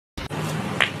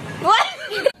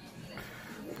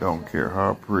Don't care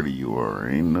how pretty you are.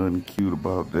 Ain't nothing cute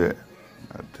about that.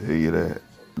 I tell you that.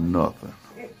 Nothing.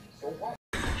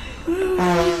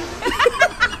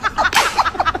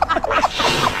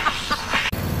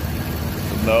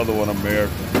 Another one,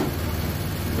 America.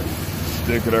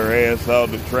 Sticking her ass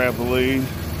out the trampoline,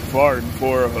 farting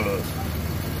for her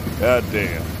husband. God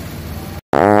damn.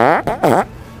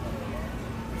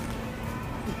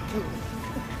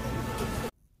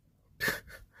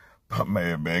 My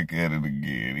man back at it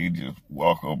again. He just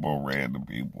walk up on random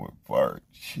people and fart.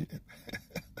 Shit.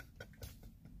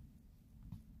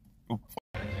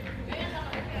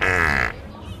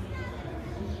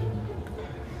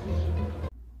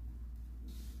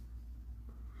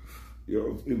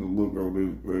 Y'all see the look on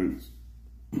his face.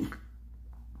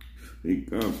 He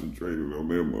concentrated on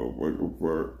that motherfucking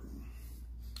fart.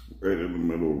 Right in the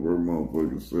middle of her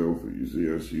motherfucking selfie. You see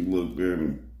how she looked at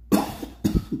him?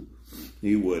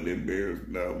 He wasn't embarrassed,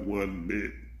 not one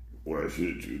bit. Why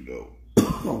should you know?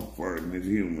 Farting is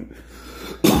human.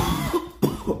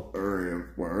 Her ass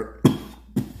fart.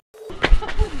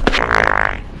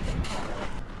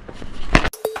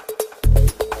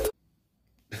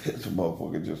 This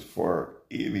motherfucker just fart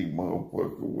any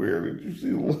motherfucker where. Did you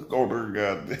see the look on her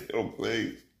goddamn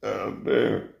face? God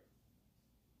damn.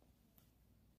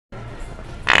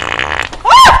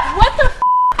 What the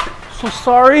f? So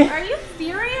sorry. Are you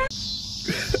serious?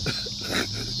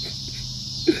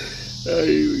 I ain't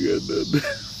even got nothing to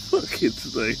fucking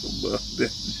say about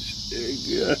that shit,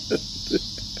 God.